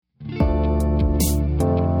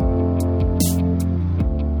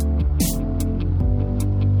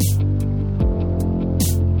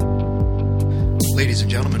Ladies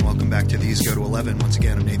and gentlemen, welcome back to These Go to 11. Once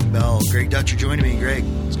again, I'm Nathan Bell. Greg Dutcher joining me. Greg,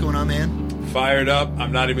 what's going on, man? Fired up.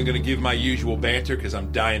 I'm not even going to give my usual banter because I'm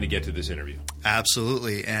dying to get to this interview.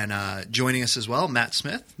 Absolutely. And joining us as well, Matt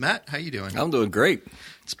Smith. Matt, how you doing? I'm doing great.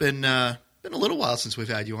 It's been a little while since we've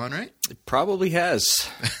had you on, right? It probably has.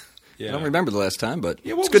 Yeah. I don't remember the last time, but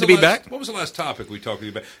Yeah, it's good to be back. What was the last topic we talked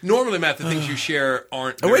about? Normally, Matt, the things you share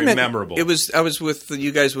aren't Oh, very wait a minute. memorable. I was with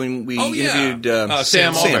you guys when we interviewed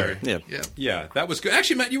Sam Albury. Yeah. That was good.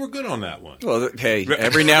 Actually, Matt, you were good on that one. Well, hey,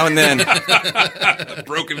 every now and then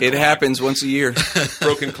Broken it clock. happens once a year.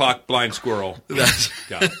 Broken clock, blind squirrel.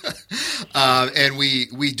 Got it. And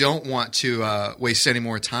we don't want to waste any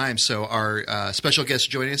more time. So our special guest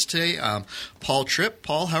joining us today, Paul Tripp.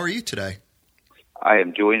 Paul, how are you today? I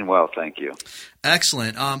am doing well, thank you.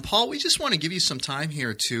 Excellent. Paul, we just want to give you some time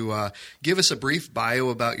here to give us a brief bio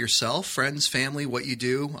about yourself, friends, family, what you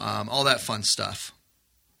do, all that fun stuff.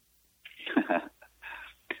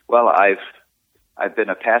 Well, I've been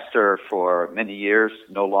a pastor for many years,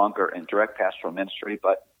 no longer in direct pastoral ministry,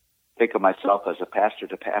 but think of myself as a pastor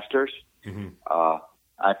to pastors. Mm-hmm.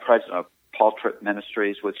 I'm president of Paul Tripp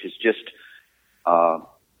Ministries, which is just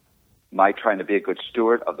my trying to be a good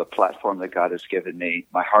steward of the platform that God has given me.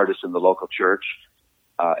 My heart is in the local church.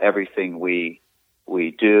 Everything we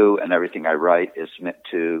do and everything I write is meant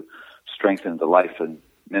to strengthen the life and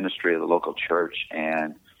ministry of the local church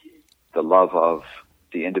and the love of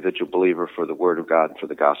the individual believer for the Word of God and for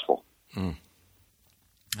the gospel.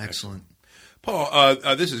 Excellent. Paul,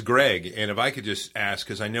 this is Greg, and if I could just ask,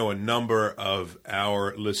 because I know a number of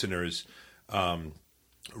our listeners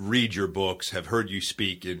read your books, have heard you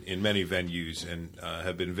speak in many venues, and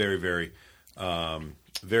have been very, very,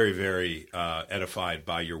 very edified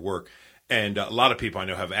by your work. And a lot of people I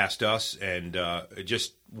know have asked us and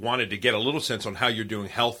just wanted to get a little sense on how you're doing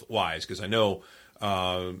health-wise, because I know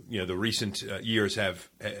the recent years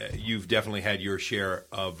you've definitely had your share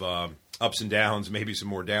of ups and downs, maybe some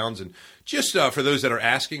more downs. And just for those that are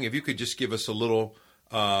asking, if you could just give us a little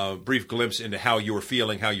brief glimpse into how you're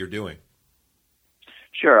feeling, how you're doing.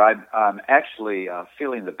 Sure. I'm actually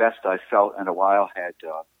feeling the best I've felt in a while. Had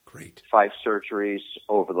Great. 5 surgeries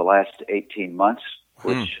over the last 18 months,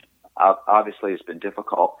 which obviously has been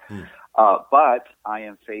difficult. But I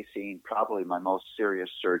am facing probably my most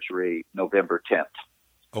serious surgery November 10th.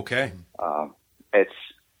 Okay.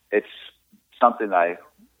 It's something I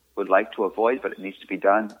would like to avoid, but it needs to be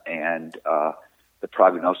done. And the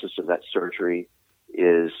prognosis of that surgery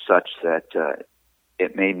is such that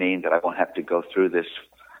it may mean that I won't have to go through this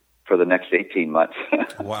for the next 18 months.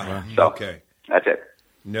 Wow. So, okay. That's it.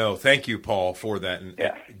 No, thank you, Paul, for that. And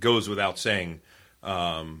Yeah. it goes without saying,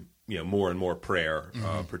 more and more prayer,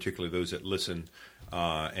 particularly those that listen.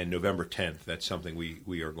 And November 10th, that's something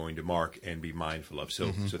we are going to mark and be mindful of.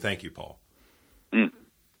 So thank you, Paul.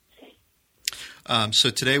 So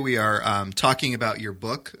today we are talking about your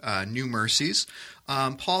book, New Mercies.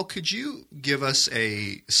 Paul, could you give us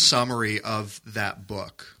a summary of that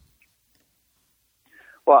book?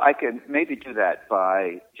 Well, I can maybe do that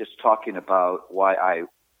by just talking about why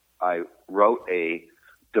I wrote a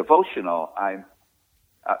devotional.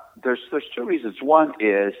 There's 2 reasons. One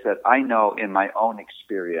is that I know in my own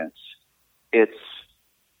experience, it's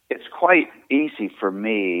quite easy for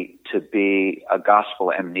me to be a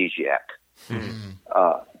gospel amnesiac,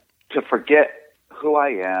 to forget who I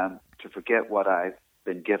am, to forget what I've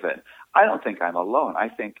been given. I don't think I'm alone. I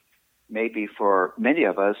think maybe for many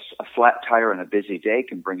of us, a flat tire on a busy day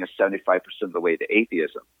can bring us 75% of the way to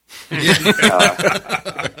atheism.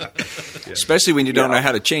 Especially when you don't know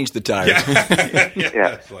how to change the tire.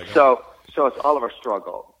 Yeah. So it's all of our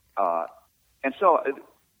struggle. And so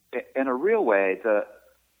in a real way, the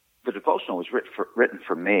devotional was written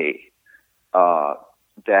for me,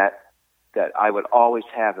 that I would always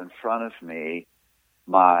have in front of me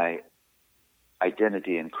my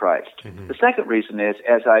identity in Christ. The second reason is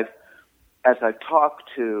as I've talked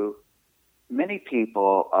to many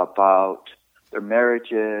people about their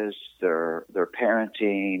marriages, their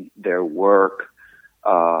parenting, their work,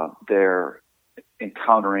 their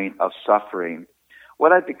encountering of suffering,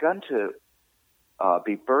 what I've begun to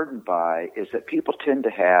be burdened by is that people tend to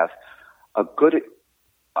have a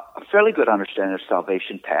fairly good understanding of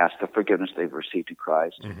salvation past, the forgiveness they've received in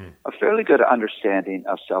Christ, a fairly good understanding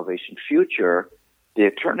of salvation future, the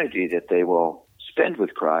eternity that they will spend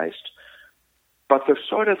with Christ, but they're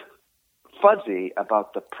sort of fuzzy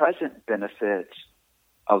about the present benefits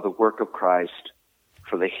of the work of Christ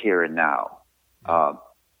for the here and now.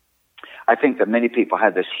 I think that many people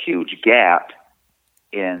have this huge gap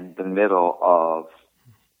in the middle of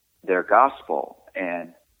their gospel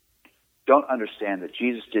and don't understand that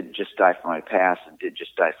Jesus didn't just die for my past and didn't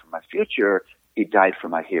just die for my future. He died for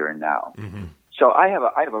my here and now. Mm-hmm. So I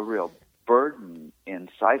have a real burden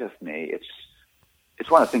inside of me. It's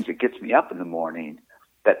one of the things that gets me up in the morning,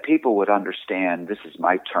 that people would understand, this is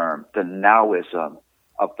my term, the nowism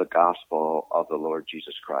of the gospel of the Lord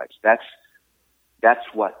Jesus Christ. That's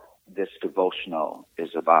what this devotional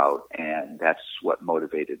is about, and that's what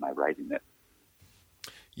motivated my writing it.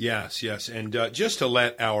 Yes, and just to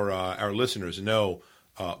let our listeners know,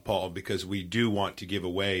 Paul, because we do want to give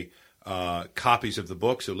away copies of the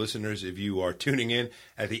book. So, listeners, if you are tuning in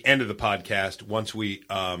at the end of the podcast, once we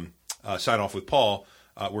sign off with Paul,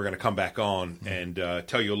 we're going to come back on and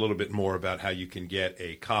tell you a little bit more about how you can get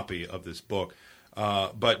a copy of this book.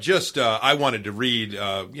 But just I wanted to read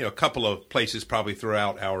a couple of places probably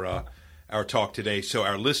throughout our talk today, so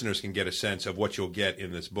our listeners can get a sense of what you'll get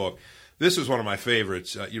in this book. This was one of my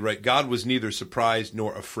favorites. You write, God was neither surprised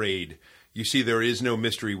nor afraid. You see, there is no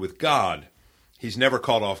mystery with God. He's never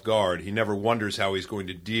caught off guard. He never wonders how he's going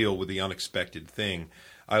to deal with the unexpected thing.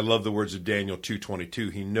 I love the words of Daniel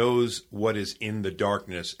 2:22. He knows what is in the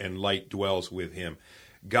darkness, and light dwells with him.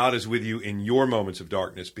 God is with you in your moments of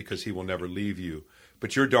darkness because he will never leave you.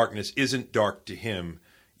 But your darkness isn't dark to him.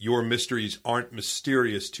 Your mysteries aren't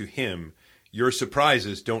mysterious to him. Your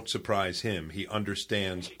surprises don't surprise him. He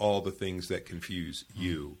understands all the things that confuse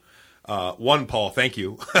you. Paul, thank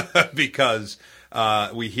you, because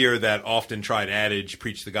we hear that often tried adage,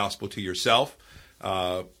 preach the gospel to yourself,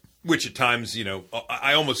 which at times,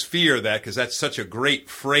 I almost fear that because that's such a great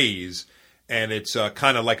phrase, and it's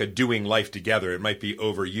kind of like a doing life together. It might be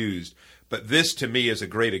overused. But this, to me, is a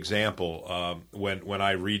great example when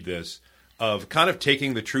I read this of kind of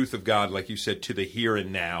taking the truth of God, like you said, to the here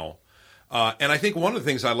and now. And I think one of the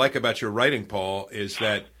things I like about your writing, Paul, is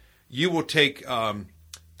that you will take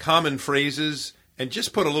common phrases and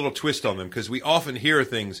just put a little twist on them, because we often hear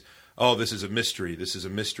things, oh, this is a mystery, this is a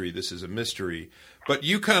mystery, this is a mystery. But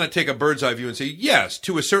you kind of take a bird's eye view and say, yes,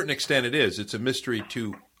 to a certain extent it is. It's a mystery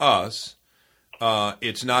to us.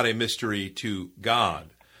 It's not a mystery to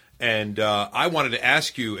God. And I wanted to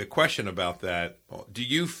ask you a question about that. Do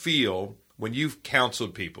you feel, when you've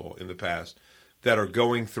counseled people in the past that are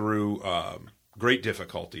going through great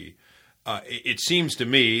difficulty, it seems to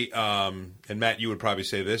me, and Matt, you would probably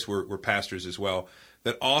say this, we're pastors as well,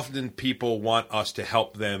 that often people want us to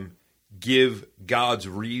help them give God's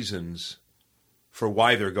reasons for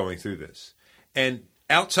why they're going through this. And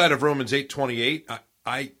outside of Romans 8:28,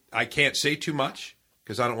 I can't say too much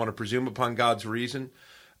because I don't want to presume upon God's reason.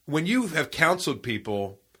 When you have counseled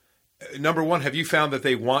people, number one, have you found that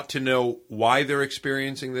they want to know why they're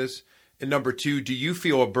experiencing this? And number two, do you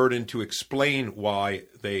feel a burden to explain why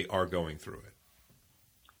they are going through it?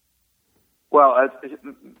 Well,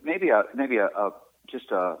 maybe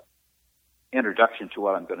just a introduction to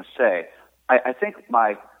what I'm going to say. I think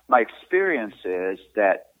my experience is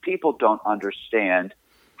that people don't understand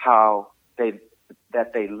how they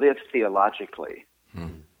live theologically.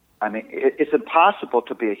 I mean, it's impossible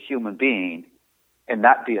to be a human being and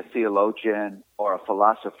not be a theologian or a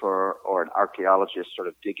philosopher or an archaeologist sort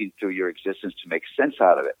of digging through your existence to make sense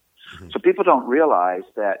out of it. Mm-hmm. So people don't realize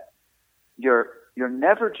that you're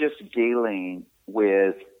never just dealing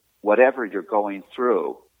with whatever you're going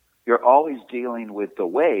through. You're always dealing with the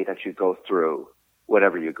way that you go through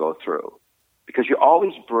whatever you go through, because you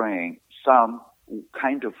always bring some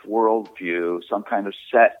kind of worldview, some kind of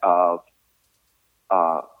set of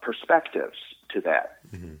perspectives to that.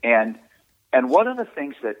 Mm-hmm. And one of the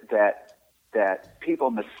things that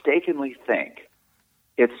people mistakenly think,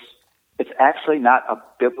 it's actually not a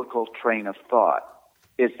biblical train of thought,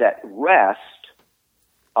 is that rest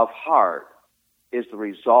of heart is the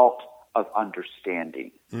result of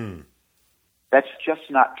understanding. Mm. That's just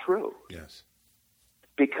not true. Yes.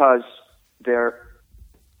 Because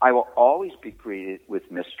I will always be greeted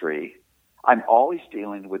with mystery. I'm always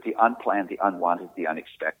dealing with the unplanned, the unwanted, the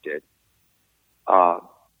unexpected.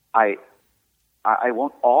 I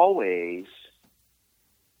won't always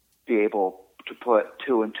be able to put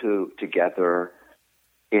two and two together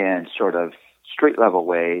in sort of street level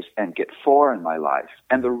ways and get four in my life.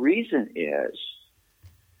 And the reason is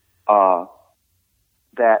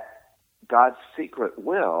that God's secret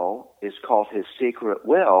will is called his secret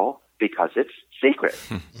will because it's secret.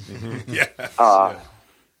 Yes.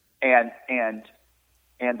 And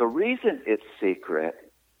the reason it's secret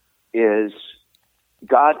is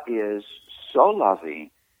God is so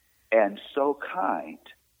loving and so kind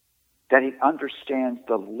that he understands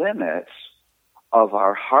the limits of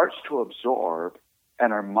our hearts to absorb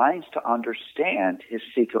and our minds to understand his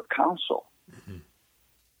secret counsel. Mm-hmm.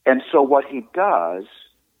 And so what he does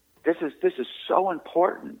this is so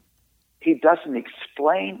important. He doesn't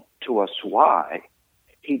explain to us why.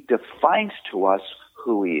 He defines to us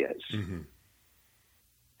who he is. Mm-hmm.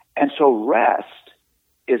 And so rest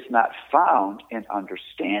is not found in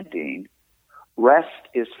understanding. Rest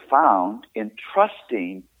is found in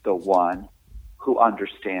trusting the one who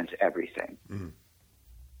understands everything. Mm-hmm.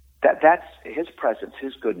 That's his presence,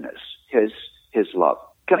 his goodness, his love.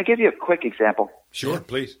 Can I give you a quick example? Sure,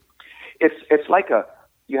 please. It's like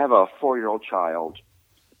you have a 4-year-old child,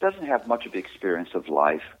 doesn't have much of the experience of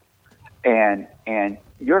life, and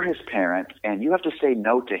you're his parent, and you have to say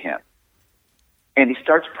no to him, and he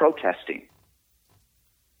starts protesting,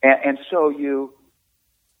 and so you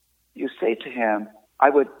say to him, I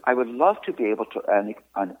would love to be able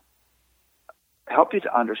to help you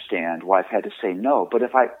to understand why I've had to say no, but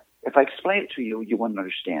if I explain it to you, you wouldn't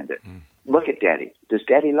understand it. Mm. Look at Daddy. Does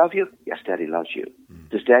Daddy love you? Yes, Daddy loves you.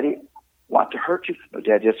 Mm. Does Daddy want to hurt you? No,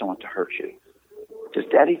 Daddy doesn't want to hurt you. Does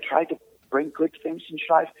Daddy try to bring good things into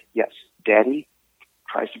your life? Yes, Daddy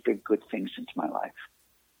tries to bring good things into my life.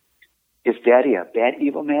 Is Daddy a bad,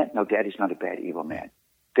 evil man? No, Daddy's not a bad, evil man.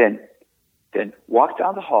 Then walk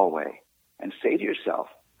down the hallway and say to yourself,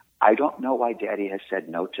 I don't know why Daddy has said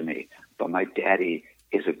no to me, but my Daddy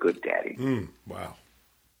is a good Daddy. Wow.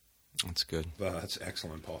 That's good. That's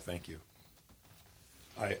excellent, Paul. Thank you.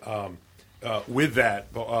 With that,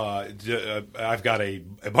 I've got a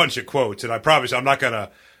bunch of quotes, and I promise I'm not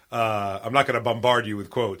gonna bombard you with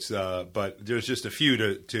quotes, but there's just a few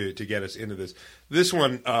to get us into this. This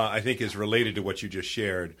one I think is related to what you just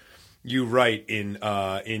shared. You write in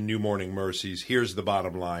New Morning Mercies. Here's the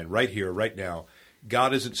bottom line, right here, right now.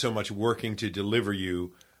 God isn't so much working to deliver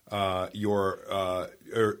you. He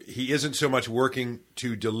isn't so much working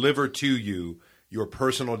to deliver to you your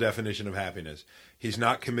personal definition of happiness. He's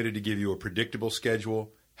not committed to give you a predictable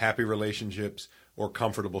schedule, happy relationships, or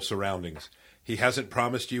comfortable surroundings. He hasn't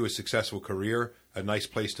promised you a successful career, a nice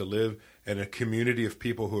place to live, and a community of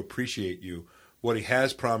people who appreciate you. What he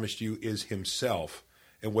has promised you is himself,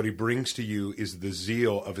 and what he brings to you is the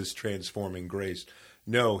zeal of his transforming grace.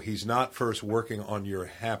 No, he's not first working on your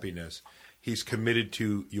happiness. He's committed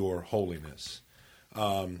to your holiness.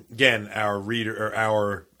 Again, our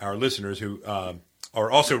listeners who are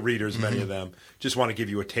also readers, many of them, just want to give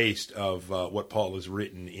you a taste of what Paul has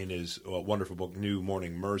written in his wonderful book, New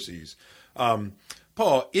Morning Mercies.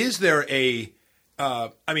 Paul, is there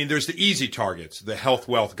there's the easy targets, the health,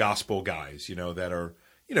 wealth, gospel guys, that are,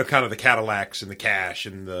 kind of the Cadillacs and the cash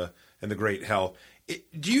and the great health.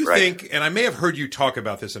 Do you think, and I may have heard you talk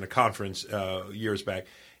about this in a conference years back,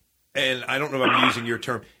 and I don't know if I'm using your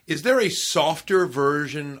term, is there a softer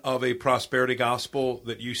version of a prosperity gospel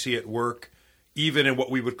that you see at work, even in what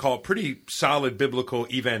we would call pretty solid biblical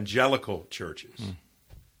evangelical churches?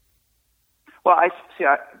 Well,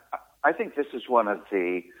 I think this is one of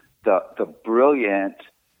the brilliant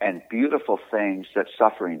and beautiful things that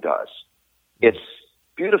suffering does. It's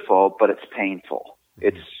beautiful, but it's painful.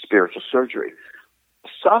 It's spiritual surgery.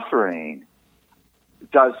 Suffering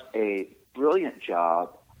does a brilliant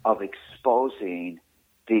job of exposing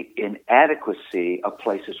the inadequacy of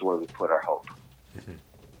places where we put our hope. Mm-hmm.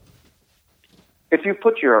 If you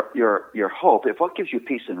put your hope, if what gives you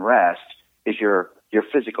peace and rest is your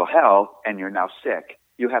physical health and you're now sick,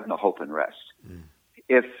 you have no hope and rest. Mm.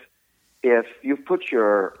 If you put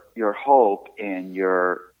your hope in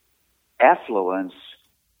your affluence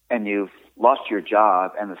and you've lost your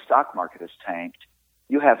job and the stock market has tanked,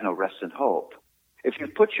 you have no rest and hope. If you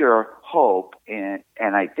put your hope in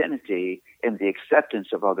an identity in the acceptance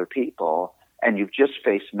of other people and you've just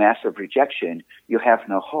faced massive rejection, you have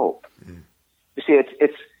no hope. Mm-hmm. You see,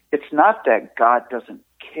 it's not that God doesn't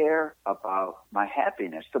care about my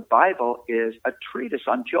happiness. The Bible is a treatise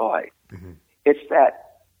on joy. Mm-hmm. It's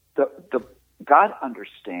that the God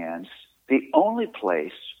understands the only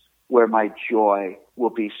place where my joy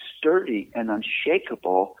will be sturdy and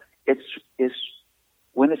unshakable is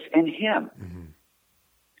when it's in Him. Mm-hmm.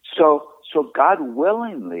 So God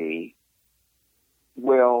willingly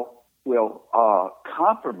will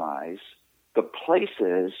compromise the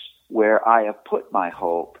places where I have put my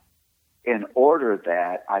hope in order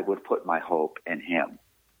that I would put my hope in Him.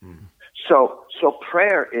 Mm-hmm. So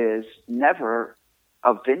prayer is never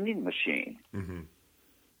a vending machine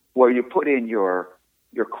where you put in your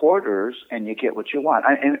quarters and you get what you want.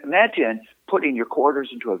 And imagine putting your quarters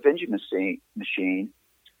into a vending machine,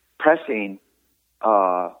 pressing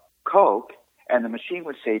Coke, and the machine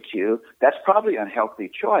would say to you, "That's probably an unhealthy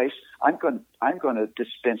choice. I'm going to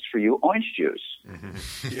dispense for you orange juice."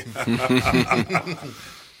 Mm-hmm.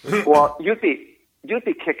 Well, you'd be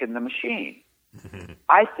kicking the machine. Mm-hmm.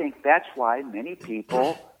 I think that's why many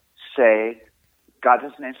people say, God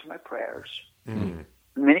doesn't answer my prayers.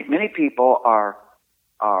 Many people are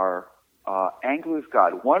angry with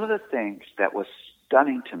God. One of the things that was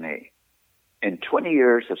stunning to me in 20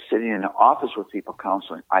 years of sitting in an office with people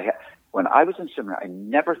counseling, when I was in seminary, I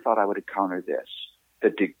never thought I would encounter this. The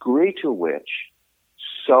degree to which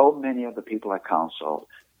so many of the people I counseled,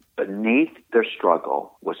 beneath their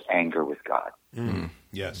struggle, was anger with God.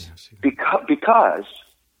 Yes. Because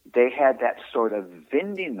they had that sort of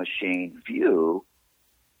vending machine view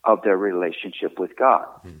of their relationship with God.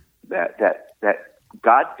 That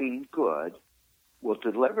God being good will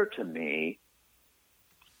deliver to me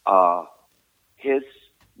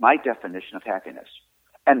my definition of happiness.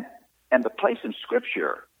 And the place in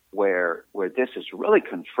Scripture where this is really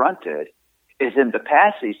confronted is in the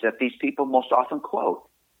passage that these people most often quote.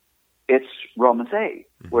 It's Romans 8,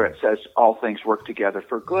 where it says all things work together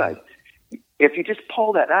for good. If you just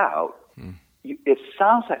pull that out, it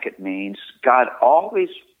sounds like it means God always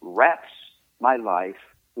wraps my life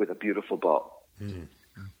with a beautiful bow.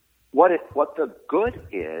 What the good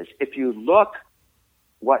is, if you look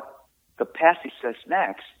what the passage says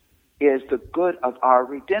next, is the good of our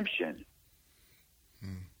redemption.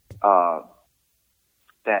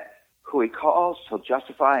 That who he calls, he'll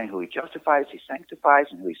justify, and who he justifies, he sanctifies,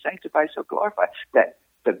 and who he sanctifies, he'll glorify. That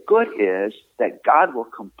the good is that God will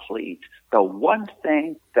complete the one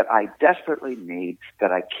thing that I desperately need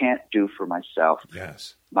that I can't do for myself.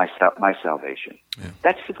 Yes. My salvation. Yeah.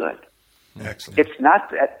 That's the good. Excellent. It's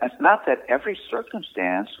not that every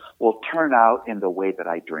circumstance will turn out in the way that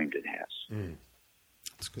I dreamed it has.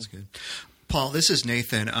 That's good. Paul, this is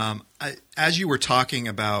Nathan. As you were talking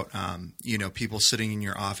about, people sitting in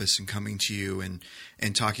your office and coming to you and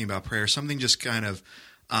talking about prayer, something just kind of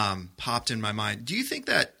popped in my mind. Do you think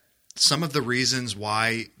that some of the reasons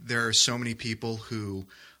why there are so many people who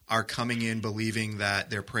are coming in believing that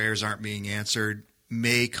their prayers aren't being answered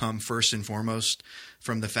may come first and foremost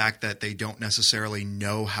from the fact that they don't necessarily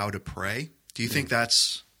know how to pray? Do you think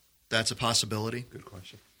that's a possibility? Good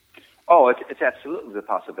question. Oh, it's absolutely the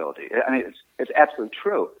possibility. I mean, it's absolutely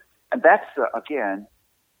true, and that's again,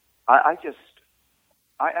 I'm just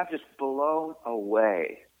blown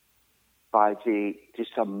away by the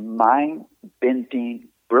mind-bending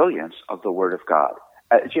brilliance of the Word of God.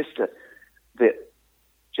 Just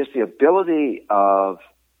the ability of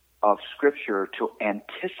Scripture to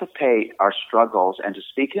anticipate our struggles and to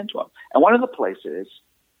speak into them. And one of the places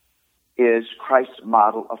is Christ's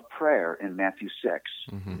model of prayer in Matthew 6.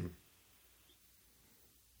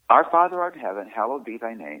 Our Father art in heaven, hallowed be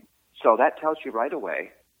thy name. So that tells you right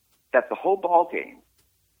away that the whole ball game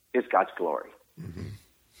is God's glory.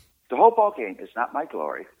 The whole ball game is not my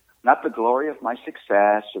glory, not the glory of my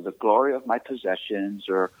success or the glory of my possessions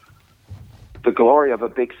or the glory of a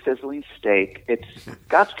big sizzling steak. It's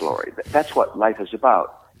God's glory. That's what life is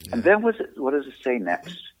about. And then what does it say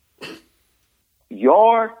next?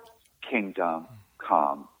 Your kingdom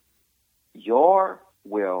come, your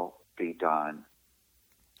will be done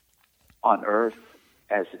on earth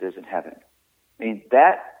as it is in heaven. I mean,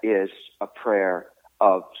 that is a prayer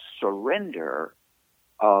of surrender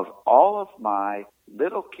of all of my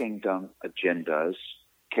little kingdom agendas,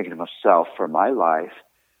 kingdom of self for my life,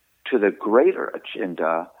 to the greater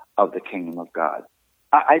agenda of the kingdom of God.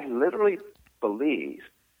 I literally believe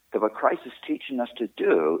that what Christ is teaching us to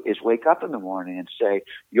do is wake up in the morning and say,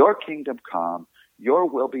 your kingdom come, your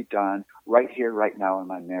will be done right here, right now in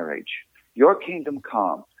my marriage. Your kingdom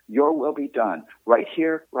come, your will be done right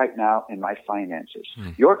here, right now in my finances.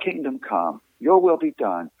 Your kingdom come, your will be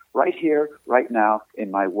done right here, right now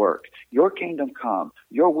in my work. Your kingdom come,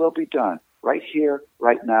 your will be done right here,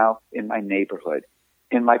 right now in my neighborhood,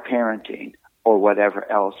 in my parenting, or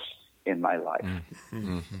whatever else in my life.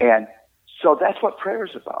 And so that's what prayer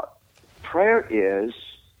is about. Prayer is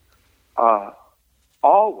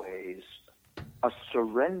always a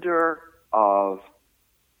surrender of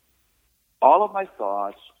all of my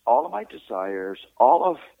thoughts, all of my desires, all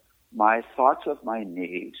of my thoughts of my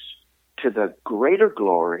needs to the greater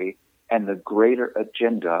glory and the greater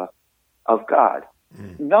agenda of God,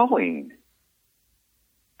 knowing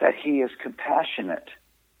that he is compassionate,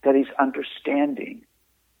 that he's understanding,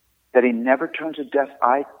 that he never turns a deaf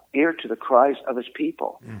ear to the cries of his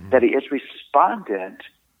people, that he is respondent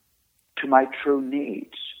to my true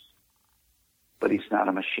needs, but he's not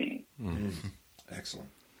a machine. Excellent.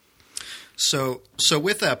 So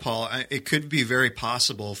with that, Paul, it could be very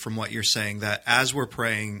possible from what you're saying that as we're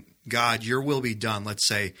praying, God, your will be done, let's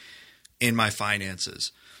say, in my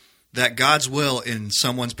finances, that God's will in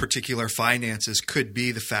someone's particular finances could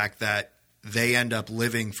be the fact that they end up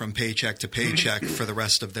living from paycheck to paycheck for the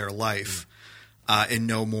rest of their life. and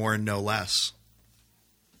no more and no less.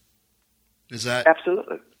 Is that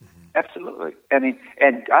absolutely, absolutely? I mean,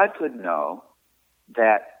 and God would know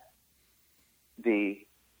that the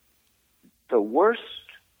worst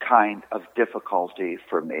kind of difficulty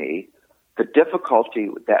for me, the difficulty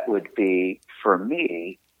that would be for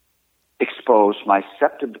me, expose my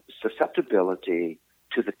susceptibility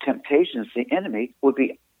to the temptations of the enemy would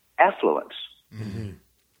be affluence. Mm-hmm.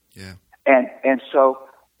 Yeah. And so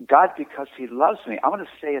God, because He loves me, I'm going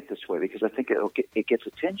to say it this way because I think it gets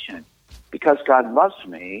attention. Because God loves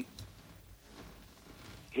me,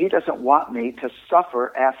 He doesn't want me to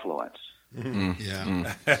suffer affluence. Mm-hmm.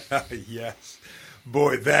 Yeah. Yes.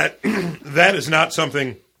 Boy, that is not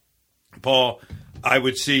something, Paul, I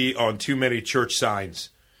would see on too many church signs.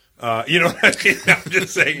 I'm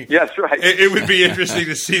just saying. Yes, right. It would be interesting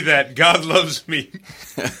to see that God loves me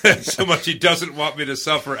so much He doesn't want me to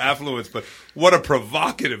suffer affluence. But what a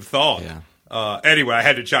provocative thought. Yeah. Anyway, I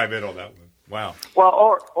had to chime in on that one. Wow.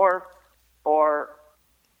 Well, or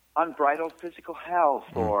unbridled physical health,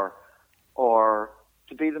 or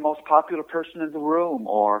to be the most popular person in the room,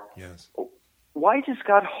 or yes. Why does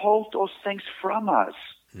God hold those things from us?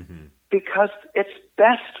 Mm-hmm. Because it's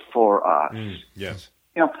best for us. Yes.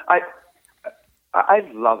 You know, I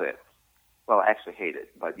love it. Well, I actually hate it,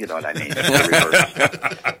 but you know what I mean.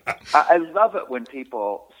 I love it when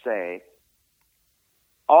people say,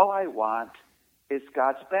 all I want is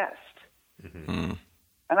God's best. Mm-hmm.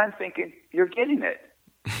 And I'm thinking, you're getting it.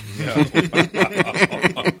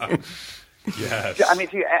 Yes. I mean,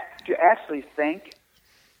 do you actually think,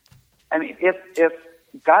 I mean, if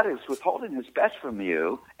God is withholding His best from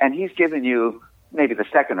you and He's giving you maybe the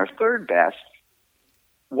second or third best,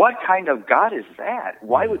 what kind of God is that?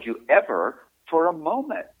 Why would you ever, for a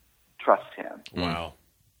moment, trust Him? Wow.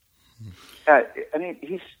 I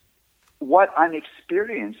mean, what I'm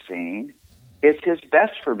experiencing is His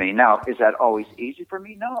best for me. Now, is that always easy for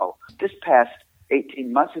me? No. This past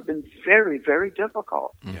 18 months have been very, very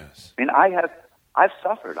difficult. Yes. I mean, I've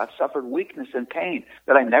suffered. I've suffered weakness and pain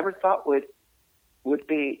that I never thought would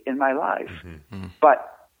be in my life. Mm-hmm. But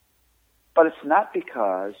it's not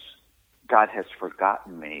because God has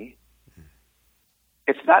forgotten me.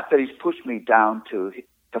 It's not that He's pushed me down to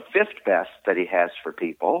the fifth best that He has for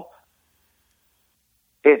people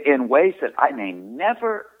in ways that I may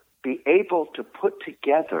never be able to put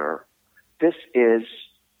together. This is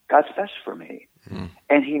God's best for me. Mm-hmm.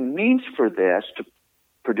 And He means for this to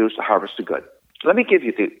produce a harvest of good. Let me give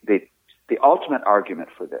you the ultimate argument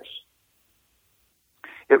for this.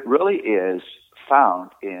 It really is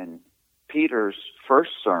found in Peter's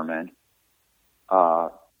first sermon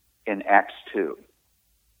in Acts 2,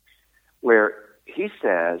 where he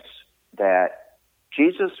says that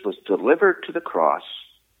Jesus was delivered to the cross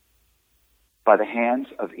by the hands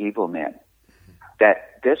of evil men.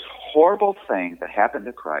 That this horrible thing that happened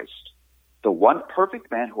to Christ, the one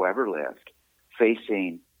perfect man who ever lived,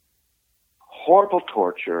 facing horrible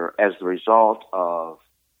torture as the result of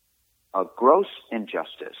a gross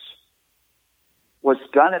injustice, was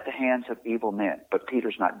done at the hands of evil men. But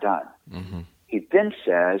Peter's not done. Mm-hmm. He then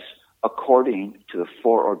says, according to the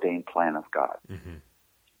foreordained plan of God. Mm-hmm.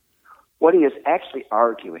 What he is actually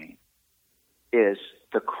arguing is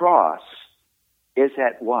the cross is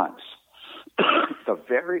at once the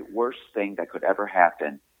very worst thing that could ever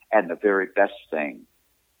happen and the very best thing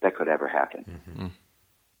that could ever happen. Mm-hmm.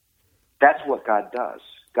 That's what God does.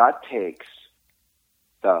 God takes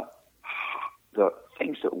the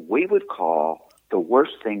things that we would call the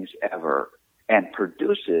worst things ever and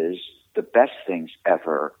produces the best things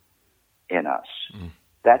ever in us. Mm.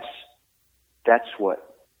 That's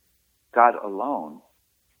what God alone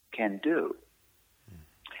can do. Mm.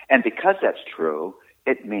 And because that's true,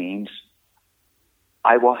 it means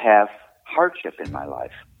I will have hardship in my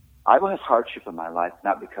life. I will have hardship in my life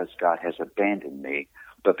not because God has abandoned me,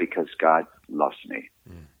 but because God loves me.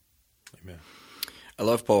 Mm. Amen. I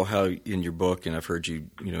love, Paul, how in your book, and I've heard you,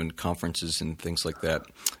 in conferences and things like that,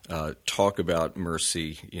 talk about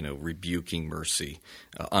mercy, rebuking mercy,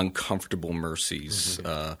 uncomfortable mercies.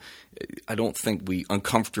 Mm-hmm. I don't think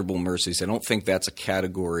uncomfortable mercies, I don't think that's a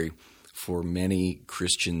category for many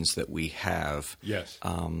Christians that we have. Yes.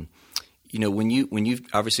 When you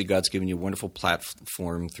obviously God's given you a wonderful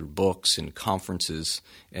platform through books and conferences.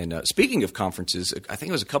 And speaking of conferences, I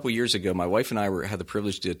think it was a couple years ago, my wife and I had the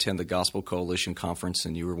privilege to attend the Gospel Coalition conference,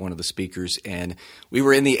 and you were one of the speakers. And we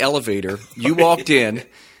were in the elevator. You walked in,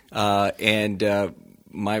 and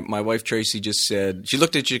my wife Tracy just said, she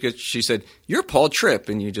looked at you, she said, "You're Paul Tripp,"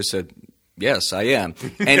 and you just said, Yes, I am.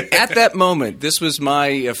 And at that moment, this was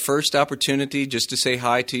my first opportunity just to say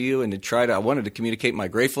hi to you and I wanted to communicate my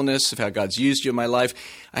gratefulness of how God's used you in my life.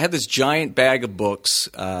 I had this giant bag of books.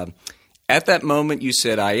 At that moment, you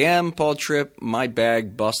said, I am Paul Tripp. My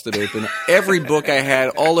bag busted open. Every book I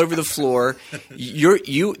had all over the floor.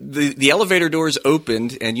 The elevator doors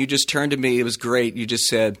opened, and you just turned to me. It was great. You just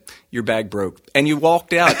said, your bag broke. And you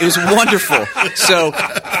walked out. It was wonderful. So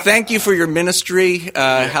thank you for your ministry,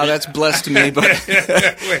 how that's blessed me. But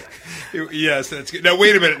Yes, that's good. Now,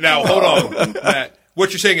 wait a minute. Now, hold on, Matt.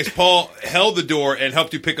 What you're saying is Paul held the door and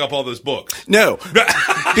helped you pick up all those books. No,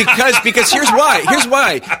 because here's why. Here's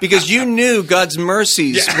why. Because you knew God's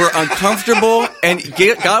mercies were uncomfortable, and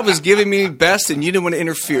God was giving me best, and you didn't want to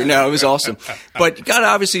interfere. No, it was awesome. But God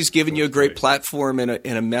obviously has given you a great platform and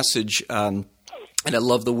a message. And I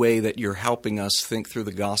love the way that you're helping us think through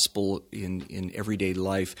the gospel in everyday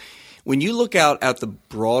life. When you look out at the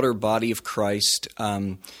broader body of Christ,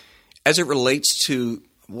 as it relates to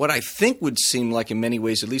what I think would seem like in many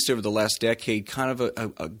ways, at least over the last decade, kind of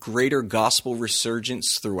a greater gospel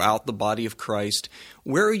resurgence throughout the body of Christ.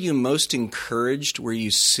 Where are you most encouraged, where you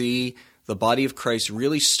see the body of Christ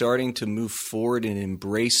really starting to move forward in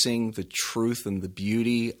embracing the truth and the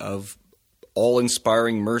beauty of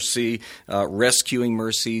all-inspiring mercy, rescuing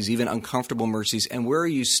mercies, even uncomfortable mercies? And where are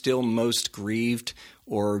you still most grieved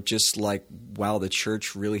or just like, wow, the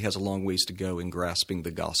church really has a long ways to go in grasping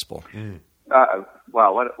the gospel?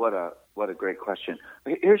 Wow, what a great question.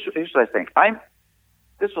 Here's what I think.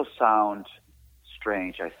 This will sound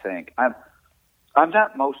strange, I think. I'm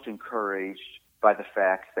not most encouraged by the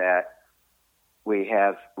fact that we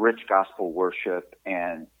have rich gospel worship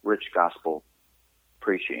and rich gospel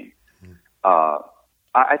preaching.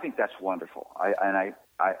 I think that's wonderful. I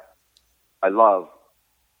love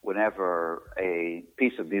whenever a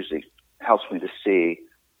piece of music helps me to see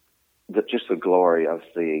just the glory of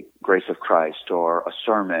the grace of Christ, or a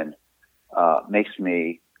sermon makes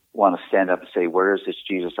me want to stand up and say, where is this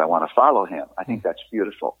Jesus? I want to follow him. I think that's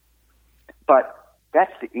beautiful. But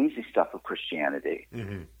that's the easy stuff of Christianity.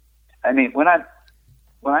 Mm-hmm. I mean, when I'm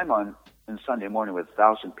on Sunday morning with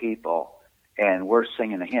 1,000 people and we're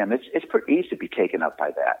singing a hymn, it's pretty easy to be taken up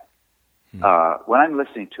by that. Mm-hmm. When I'm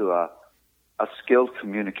listening to a skilled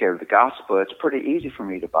communicator of the gospel, it's pretty easy for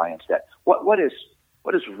me to buy into that. What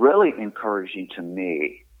is really encouraging to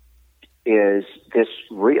me is this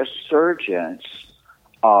resurgence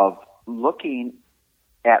of looking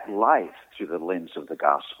at life through the lens of the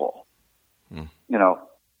gospel. Mm. You know,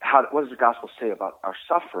 what does the gospel say about our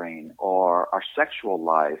suffering, or our sexual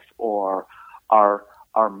life, or our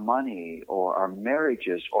money, or our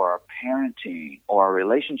marriages, or our parenting, or our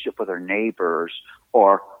relationship with our neighbors,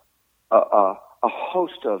 or a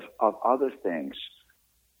host of other things?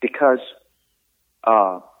 Because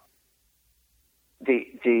the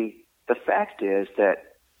fact is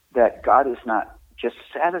that God is not just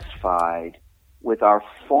satisfied with our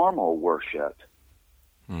formal worship.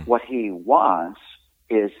 What he wants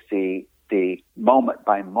is the moment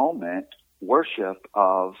by moment worship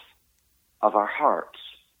of our hearts,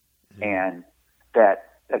 and that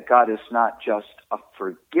God is not just a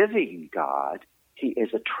forgiving God, he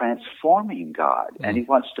is a transforming God, and he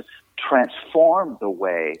wants to transform the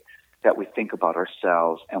way that we think about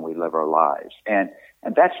ourselves and we live our lives. And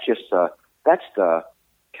that's just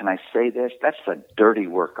can I say this? That's the dirty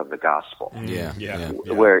work of the gospel. Yeah.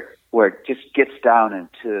 Where it just gets down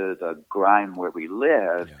into the grime where we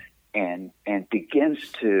live, and begins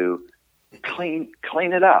to clean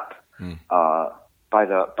it up by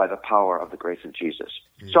the power of the grace of Jesus.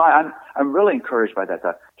 So I'm really encouraged by that.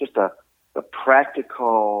 The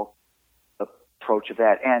practical approach of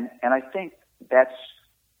that, and I think that's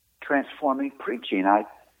transforming preaching.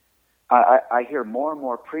 I hear more and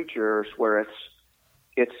more preachers where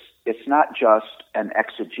it's not just an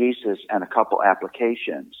exegesis and a couple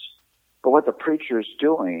applications, but what the preacher is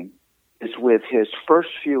doing is, with his first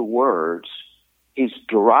few words, he's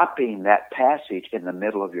dropping that passage in the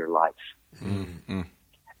middle of your life. Mm-hmm.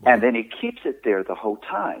 And then he keeps it there the whole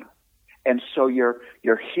time. And so you're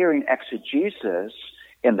hearing exegesis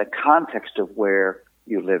in the context of where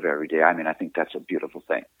you live every day. I mean, I think that's a beautiful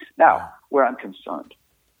thing. Now, where I'm concerned,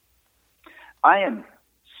 I am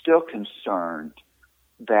still concerned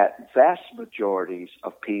that vast majorities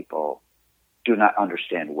of people do not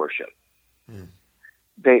understand worship.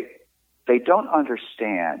 They don't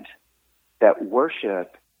understand that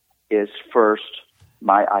worship is first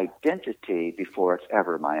my identity before it's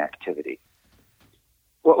ever my activity.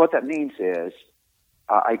 What that means is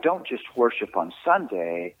I don't just worship on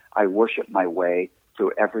Sunday, I worship my way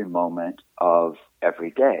through every moment of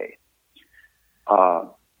every day.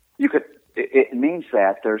 You it means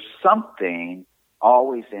that there's something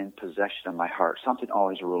always in possession of my heart, something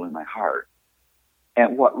always ruling my heart.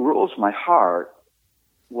 And what rules my heart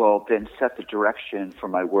will then set the direction for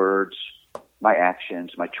my words, my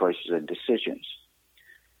actions, my choices and decisions.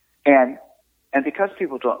 And because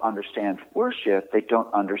people don't understand worship, they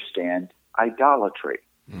don't understand idolatry.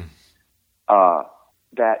 The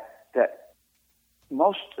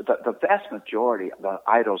vast majority of the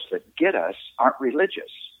idols that get us aren't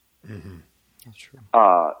religious. Mm-hmm. That's true.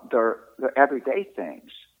 They're everyday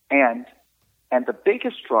things. And the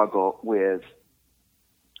biggest struggle with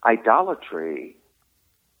idolatry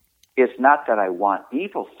is not that I want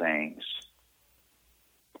evil things.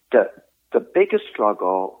 The biggest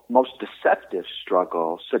struggle, most deceptive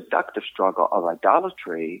struggle, seductive struggle of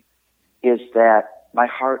idolatry is that my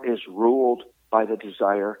heart is ruled by the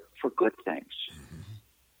desire for good things.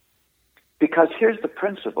 Because here's the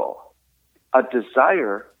principle. A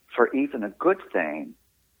desire for even a good thing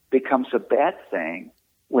becomes a bad thing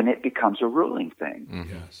when it becomes a ruling thing.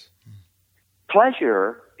 Mm-hmm. Yes.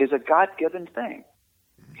 Pleasure is a God-given thing.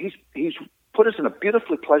 He's put us in a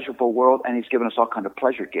beautifully pleasurable world, and he's given us all kinds of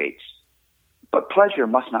pleasure gates. But pleasure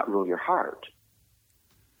must not rule your heart.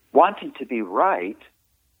 Wanting to be right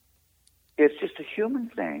is just a human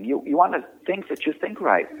thing. You want to think that you think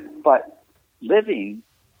right, but living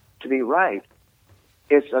to be right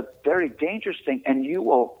is a very dangerous thing, and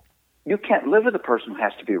you can't live with a person who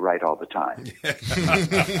has to be right all the time.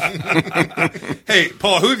 Hey,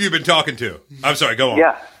 Paul, who have you been talking to? I'm sorry, go on.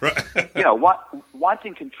 Yeah.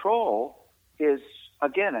 Wanting control is,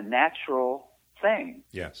 again, a natural thing.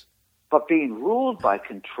 Yes. But being ruled by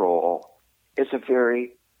control is a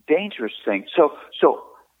very dangerous thing. So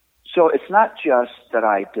it's not just that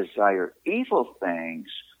I desire evil things,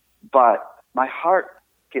 but my heart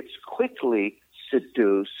gets quickly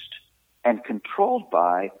seduced and controlled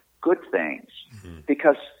by good things. Mm-hmm.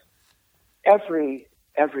 Because every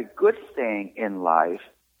good thing in life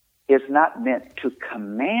is not meant to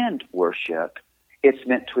command worship. It's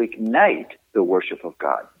meant to ignite the worship of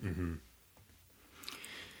God. Mm-hmm.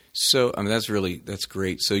 So, that's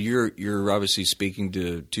great. So you're obviously speaking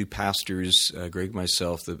to two pastors, Greg and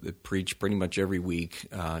myself, that preach pretty much every week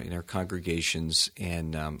in our congregations,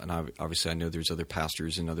 and obviously I know there's other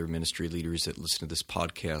pastors and other ministry leaders that listen to this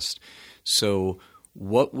podcast. So,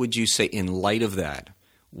 what would you say in light of that?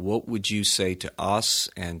 What would you say to us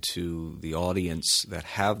and to the audience that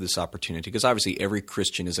have this opportunity? Because obviously every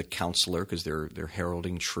Christian is a counselor because they're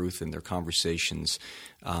heralding truth in their conversations.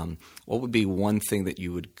 What would be one thing that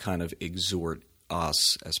you would kind of exhort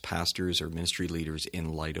us as pastors or ministry leaders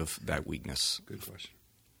in light of that weakness? Good question.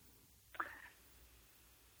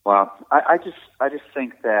 Well, I just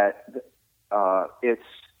think that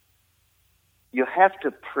you have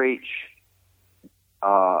to preach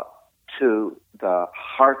to the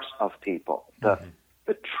hearts of people, the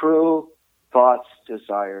true thoughts,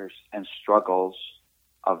 desires, and struggles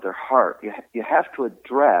of their heart. You have to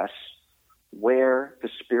address where the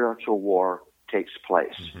spiritual war takes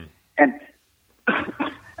place. Mm-hmm.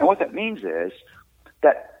 And what that means is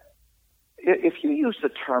that if you use the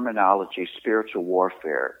terminology spiritual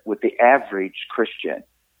warfare with the average Christian,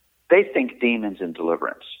 they think demons and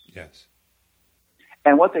deliverance. Yes.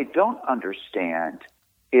 And what they don't understand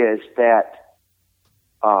is that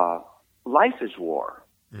life is war.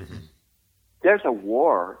 Mm-hmm. There's a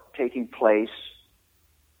war taking place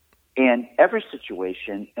in every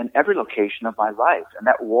situation, in every location of my life. And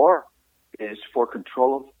that war is for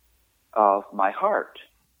control of my heart.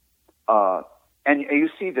 And you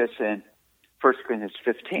see this in 1 Corinthians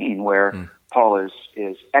 15, where Paul is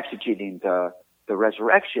exegeting the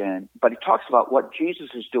resurrection, but he talks about what Jesus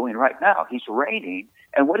is doing right now. He's reigning,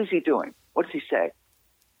 and what is he doing? What does he say?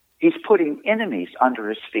 He's putting enemies under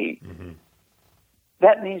his feet. Mm-hmm.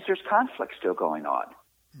 That means there's conflict still going on.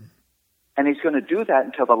 Mm-hmm. And he's going to do that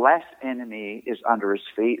until the last enemy is under his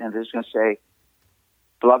feet, and he's going to say,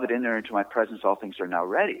 "Beloved, enter into my presence, all things are now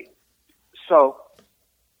ready." So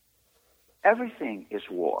everything is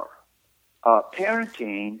war.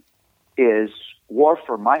 Parenting is war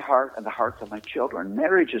for my heart and the hearts of my children.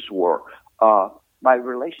 Marriage is war. My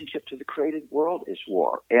relationship to the created world is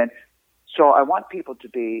war. And so I want people to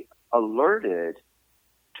be alerted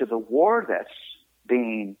to the war that's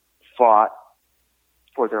being fought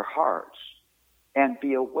for their hearts and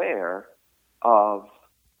be aware of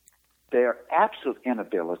their absolute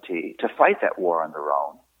inability to fight that war on their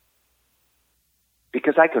own.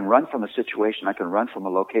 Because I can run from a situation, I can run from a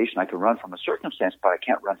location, I can run from a circumstance, but I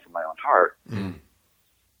can't run from my own heart. Mm.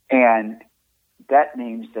 And that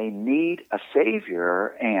means they need a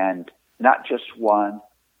Savior, and not just one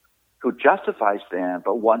who justifies them,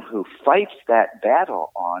 but one who fights that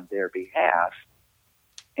battle on their behalf.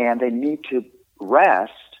 And they need to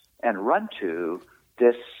rest and run to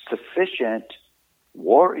this sufficient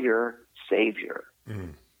warrior Savior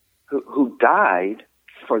who died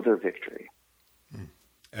for their victory.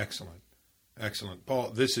 Excellent. Excellent.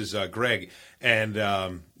 Paul, this is Greg, and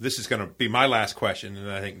this is going to be my last question, and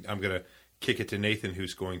I think I'm going to kick it to Nathan,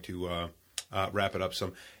 who's going to wrap it up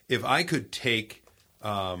some. If I could take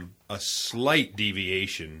a slight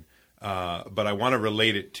deviation, but I want to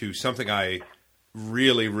relate it to something I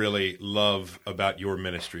really, really love about your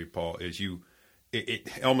ministry, Paul, is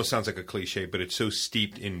it almost sounds like a cliche, but it's so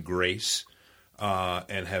steeped in grace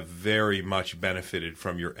and have very much benefited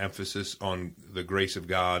from your emphasis on the grace of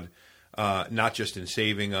God, not just in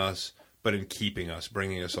saving us, but in keeping us,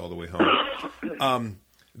 bringing us all the way home.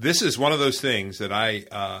 This is one of those things that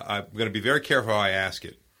I'm going to be very careful how I ask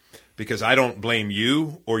it, because I don't blame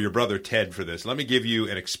you or your brother Ted for this. Let me give you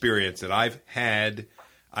an experience that I've had,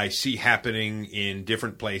 I see happening in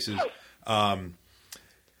different places.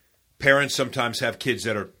 Parents sometimes have kids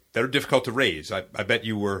that are difficult to raise. I bet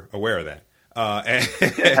you were aware of that.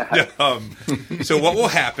 So what will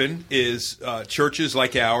happen is churches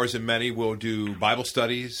like ours and many will do Bible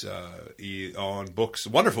studies on books,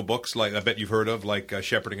 wonderful books like I bet you've heard of, like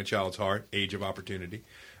Shepherding a Child's Heart, Age of Opportunity.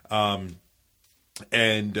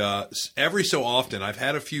 And every so often, I've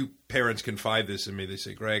had a few parents confide this in me. They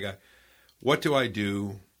say, Greg, what do I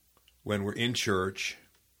do when we're in church?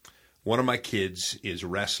 One of my kids is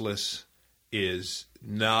restless, is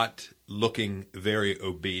not looking very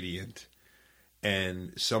obedient.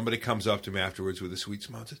 And somebody comes up to me afterwards with a sweet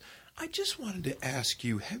smile and says, I just wanted to ask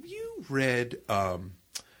you, have you read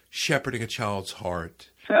Shepherding a Child's Heart?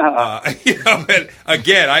 And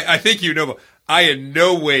again, I think but I in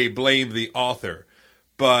no way blame the author.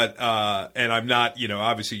 But, and I'm not,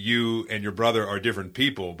 obviously you and your brother are different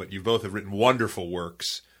people, but you both have written wonderful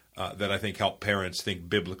works that I think help parents think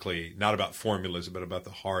biblically, not about formulas, but about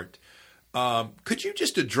the heart. Could you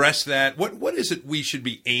just address that? What is it we should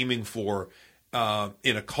be aiming for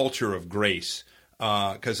in a culture of grace?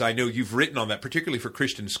 Because I know you've written on that, particularly for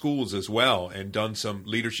Christian schools as well, and done some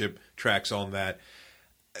leadership tracks on that.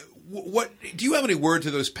 What do you have any word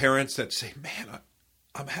to those parents that say, man,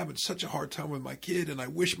 I'm having such a hard time with my kid, and I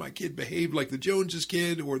wish my kid behaved like the Joneses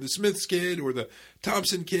kid or the Smiths kid or the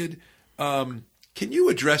Thompson kid? Can you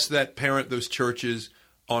address that parent, those churches,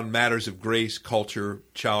 on matters of grace, culture,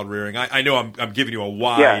 child rearing? I know I'm giving you a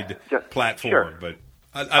wide platform, sure. But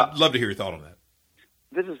I'd love to hear your thought on that.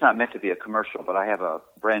 This is not meant to be a commercial, but I have a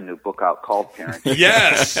brand new book out called Parenting.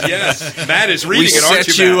 Yes. Matt is reading it, aren't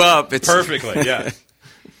you, set you Matt? up. It's perfectly, yeah.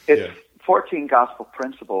 It's 14 gospel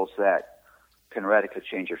principles that can radically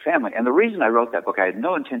change your family. And the reason I wrote that book, I had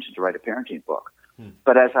no intention to write a parenting book.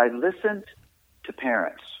 But as I listened to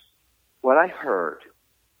parents, what I heard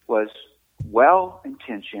was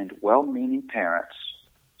well-intentioned, well-meaning parents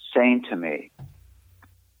saying to me,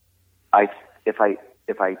 if I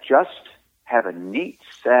just have a neat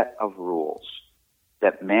set of rules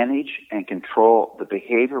that manage and control the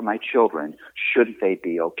behavior of my children, shouldn't they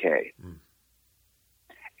be okay?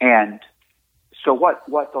 And so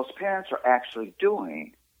what those parents are actually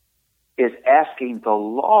doing is asking the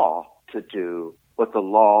law to do what the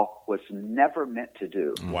law was never meant to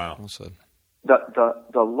do. Wow. Well said. The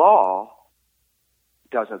law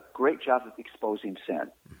does a great job of exposing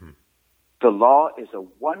sin. The law is a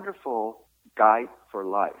wonderful guide for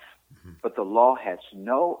life, but the law has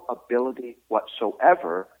no ability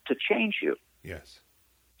whatsoever to change you. Yes.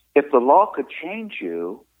 If the law could change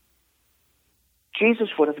you, Jesus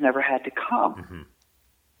would have never had to come.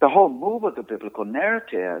 The whole move of the biblical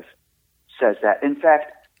narrative says that. In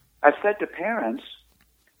fact, I've said to parents,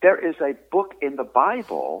 there is a book in the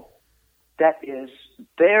Bible that is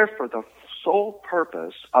there for the sole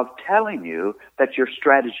purpose of telling you that your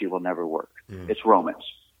strategy will never work. It's Romans.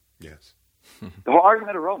 Yes. The whole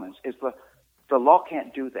argument of Romans is the law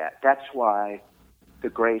can't do that. That's why the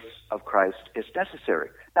grace of Christ is necessary.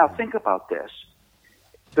 Now think about this.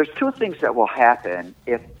 There's two things that will happen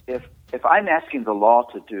if I'm asking the law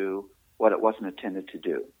to do what it wasn't intended to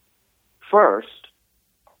do. First,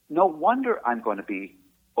 no wonder I'm going to be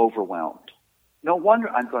overwhelmed. No wonder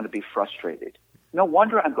I'm going to be frustrated. No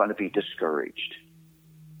wonder I'm going to be discouraged.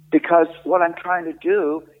 Because what I'm trying to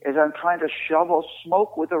do is I'm trying to shovel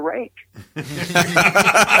smoke with a rake.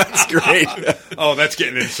 That's great. Oh, that's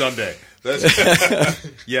getting in Sunday.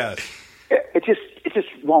 Yes. It just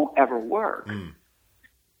won't ever work.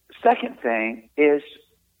 Second thing is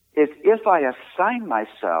if I assign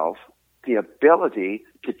myself the ability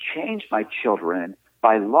to change my children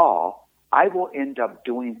by law, I will end up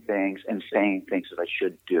doing things and saying things that I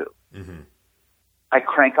should do. Mm-hmm. I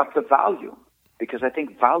crank up the volume because I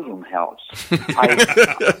think volume helps.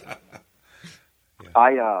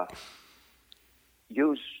 I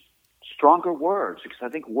use stronger words because I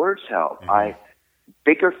think words help. Mm-hmm.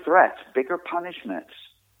 Bigger threats, bigger punishments.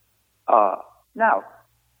 Now,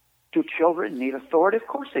 do children need authority? Of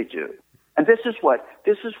course they do. And this is what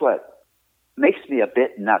makes me a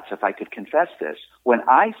bit nuts, if I could confess this. When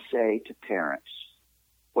I say to parents,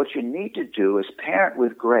 what you need to do is parent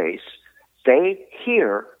with grace, they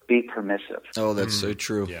hear be permissive. Oh, that's so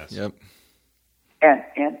true. Yes. Yep.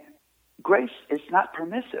 And grace is not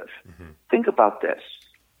permissive. Mm-hmm. Think about this.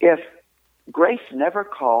 If grace never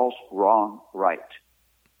calls wrong right,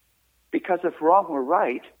 because if wrong were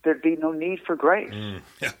right, there'd be no need for grace.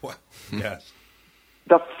 Yeah, well, yes.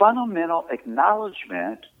 The fundamental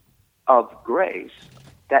acknowledgement of grace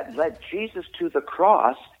that led Jesus to the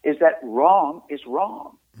cross is that wrong is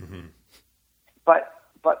wrong. Mm-hmm.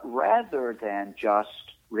 But rather than just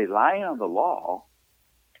relying on the law,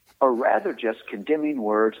 or rather just condemning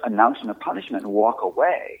words, announcing a punishment, and walk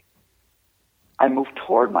away, I move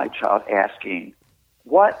toward my child asking,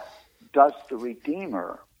 what does the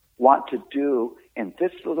Redeemer want to do in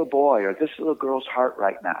this little boy or this little girl's heart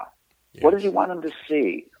right now? Yes. What does he want them to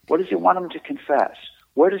see? What does he want them to confess?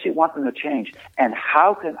 Where does he want them to change? And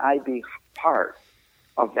how can I be part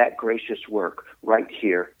of that gracious work right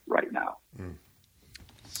here, right now? Mm.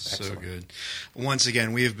 So good. Once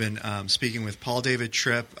again, we have been speaking with Paul David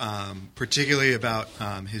Tripp, particularly about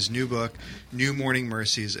his new book, New Morning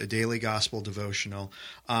Mercies, a daily gospel devotional.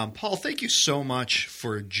 Paul, thank you so much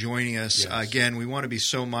for joining us. Yes. Again, we want to be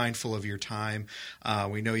so mindful of your time.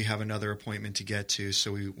 We know you have another appointment to get to,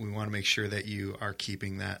 so we want to make sure that you are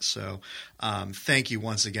keeping that. So thank you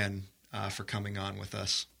once again for coming on with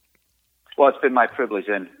us. Well, it's been my privilege,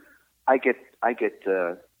 and I get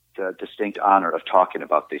the distinct honor of talking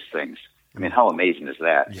about these things. I mean, how amazing is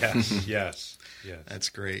that? Yes, yes. That's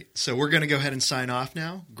great. So we're going to go ahead and sign off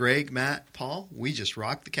now. Greg, Matt, Paul, we just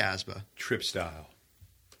rocked the Casbah. Tripp style.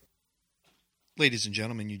 Ladies and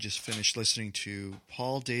gentlemen, you just finished listening to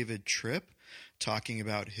Paul David Tripp talking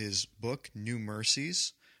about his book, New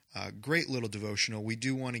Mercies. Great little devotional. We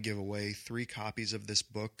do want to give away 3 copies of this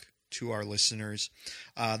book to our listeners.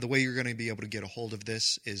 The way you're going to be able to get a hold of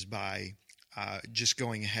this is by just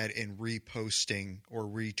going ahead and reposting or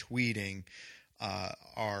retweeting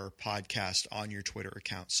our podcast on your Twitter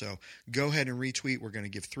account. So go ahead and retweet. We're going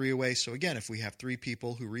to give 3 away. So again, if we have 3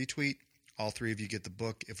 people who retweet, all 3 of you get the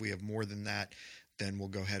book. If we have more than that, then we'll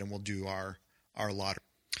go ahead and we'll do our lottery.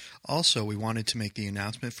 Also, we wanted to make the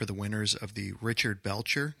announcement for the winners of the Richard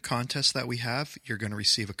Belcher contest that we have. You're going to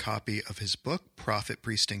receive a copy of his book, Prophet,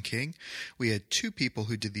 Priest, and King. We had 2 people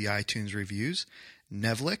who did the iTunes reviews.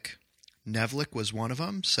 Nevlik was one of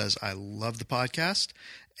them, says, I love the podcast.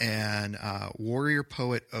 And Warrior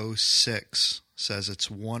Poet 06 says it's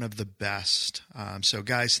one of the best. So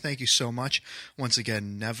guys, thank you so much. Once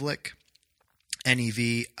again, Nevlik,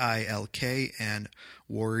 Nevilk, and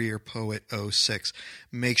Warrior Poet 06.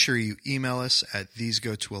 Make sure you email us at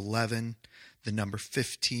thesego to11, the number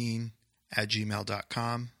 15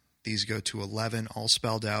 @gmail.com. These go to 11, all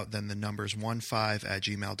spelled out, then the numbers 15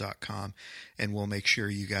 @gmail.com, and we'll make sure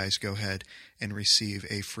you guys go ahead and receive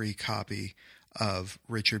a free copy of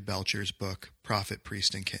Richard Belcher's book, Prophet,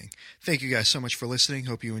 Priest, and King. Thank you guys so much for listening.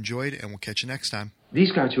 Hope you enjoyed, and we'll catch you next time.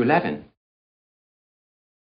 These go to 11.